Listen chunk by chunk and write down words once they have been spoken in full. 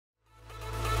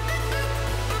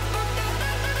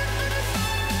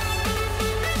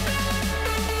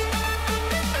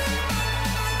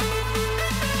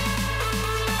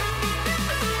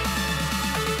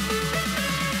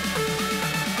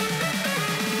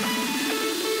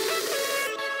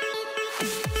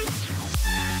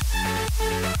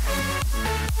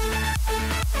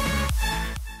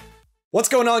What's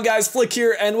going on, guys? Flick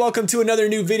here, and welcome to another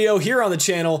new video here on the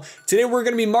channel. Today we're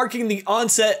going to be marking the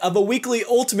onset of a weekly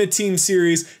Ultimate Team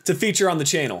series to feature on the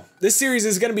channel. This series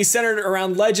is going to be centered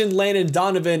around Legend Landon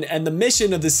Donovan, and the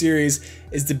mission of the series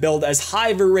is to build as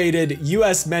high of a rated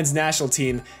US men's national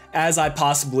team as I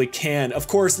possibly can. Of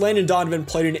course, Landon Donovan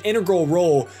played an integral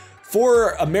role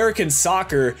for American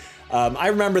soccer. I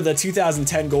remember the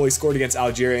 2010 goal he scored against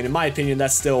Algeria, and in my opinion,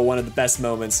 that's still one of the best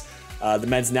moments the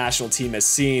men's national team has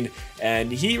seen,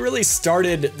 and he really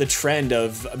started the trend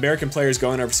of American players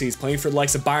going overseas, playing for the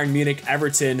likes of Bayern Munich,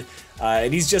 Everton,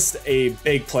 and he's just a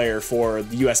big player for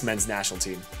the US men's national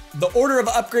team. The order of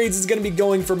upgrades is going to be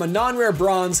going from a non-rare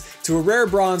bronze to a rare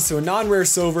bronze to a non-rare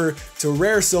silver to a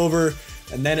rare silver,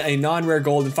 and then a non-rare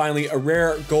gold, and finally a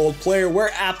rare gold player where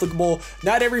applicable.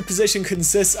 Not every position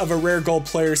consists of a rare gold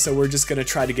player, so we're just going to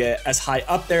try to get as high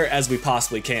up there as we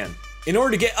possibly can. In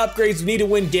order to get upgrades, we need to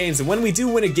win games, and when we do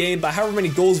win a game, by however many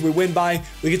goals we win by,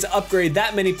 we get to upgrade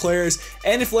that many players,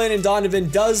 and if Landon Donovan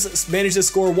does manage to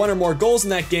score one or more goals in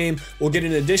that game, we'll get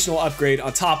an additional upgrade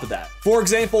on top of that. For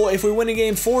example, if we win a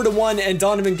game 4-1 and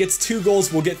Donovan gets 2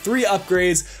 goals, we'll get 3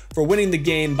 upgrades for winning the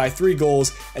game by 3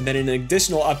 goals, and then an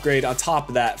additional upgrade on top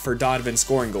of that for Donovan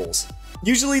scoring goals.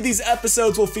 Usually these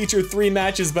episodes will feature 3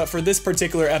 matches, but for this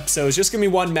particular episode, it's just gonna be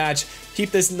 1 match.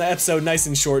 Keep this episode nice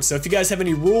and short. So if you guys have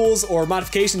any rules or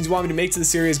modifications you want me to make to the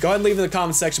series, go ahead and leave them in the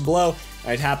comment section below.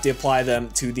 I'd happy to apply them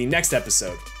to the next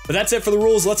episode. But that's it for the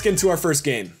rules. Let's get into our first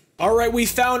game. All right, we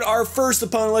found our first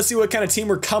opponent. Let's see what kind of team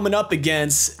we're coming up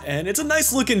against. And it's a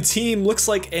nice looking team. Looks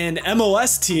like an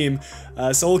MLS team.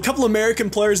 So a couple American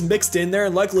players mixed in there,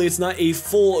 and luckily it's not a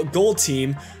full gold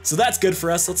team. So that's good for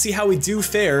us. Let's see how we do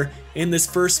fare in this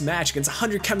first match against a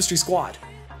 100 chemistry squad.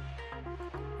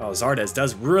 Oh, Zardes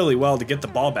does really well to get the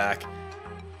ball back.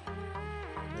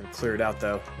 And clear it out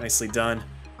though. Nicely done.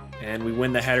 And we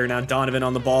win the header. Now Donovan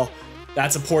on the ball.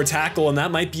 That's a poor tackle, and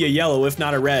that might be a yellow, if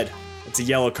not a red. It's a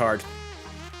yellow card.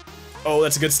 Oh,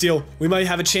 that's a good steal. We might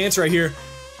have a chance right here.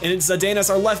 And it's Danas,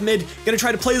 our left mid, gonna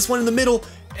try to play this one in the middle,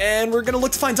 and we're gonna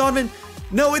look to find Donovan.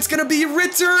 No, it's gonna be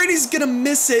Ritter, and he's gonna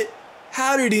miss it.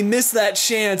 How did he miss that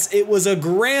chance? It was a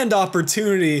grand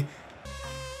opportunity.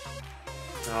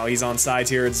 Oh, he's onside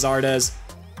here. It's Zardes.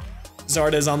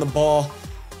 Zardes on the ball.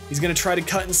 He's gonna try to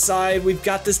cut inside. We've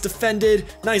got this defended.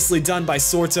 Nicely done by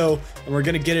Sorto, and we're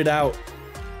gonna get it out.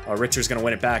 Oh, Richter's gonna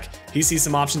win it back. He sees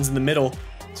some options in the middle.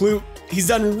 Clue, he's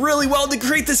done really well to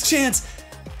create this chance.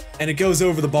 And it goes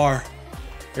over the bar.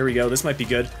 Here we go, this might be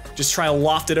good. Just try to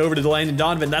loft it over to Landon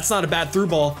Donovan. That's not a bad through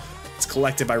ball. It's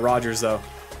collected by Rogers though.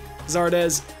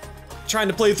 Zardes trying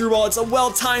to play through ball. It's a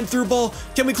well-timed through ball.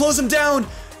 Can we close him down?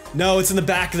 No, it's in the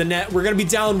back of the net. We're gonna be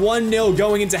down 1-0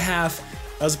 going into half.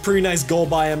 That was a pretty nice goal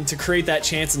by him to create that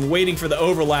chance and waiting for the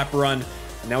overlap run.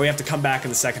 And now we have to come back in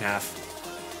the second half.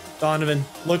 Donovan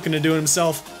looking to do it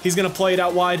himself. He's gonna play it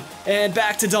out wide and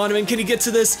back to Donovan. Can he get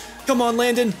to this? Come on,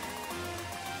 Landon.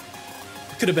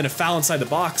 Could have been a foul inside the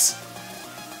box.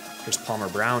 Here's Palmer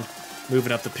Brown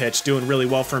moving up the pitch, doing really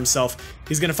well for himself.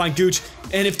 He's gonna find Gooch,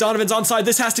 and if Donovan's onside,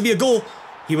 this has to be a goal.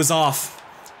 He was off.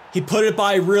 He put it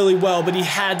by really well, but he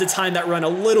had to time that run a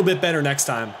little bit better next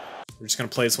time. We're just gonna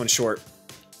play this one short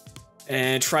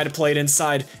and try to play it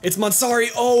inside. It's Mansari.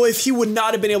 Oh, if he would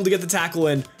not have been able to get the tackle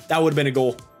in, that would have been a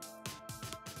goal.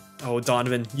 Oh,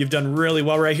 Donovan, you've done really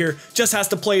well right here. Just has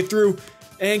to play it through.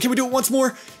 And can we do it once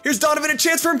more? Here's Donovan, a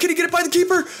chance for him. Can he get it by the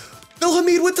keeper?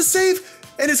 Bilhamid with the save,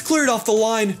 and it's cleared off the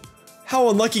line. How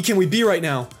unlucky can we be right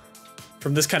now?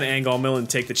 From this kind of angle, I'm willing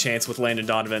to take the chance with Landon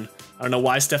Donovan. I don't know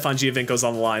why Stefan Giovinco's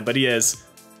on the line, but he is.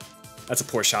 That's a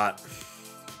poor shot.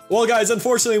 Well, guys,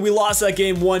 unfortunately, we lost that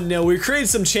game 1-0. We created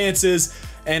some chances,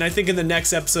 and I think in the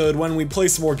next episode, when we play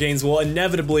some more games, we'll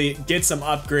inevitably get some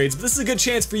upgrades. But this is a good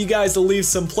chance for you guys to leave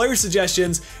some player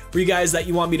suggestions for you guys that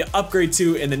you want me to upgrade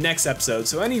to in the next episode.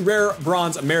 So any rare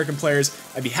bronze American players,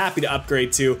 I'd be happy to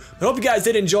upgrade to. But I hope you guys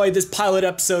did enjoy this pilot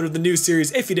episode of the new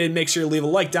series. If you did, make sure to leave a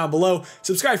like down below.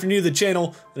 Subscribe if you're new to the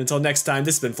channel. And until next time,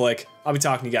 this has been Flick. I'll be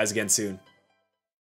talking to you guys again soon.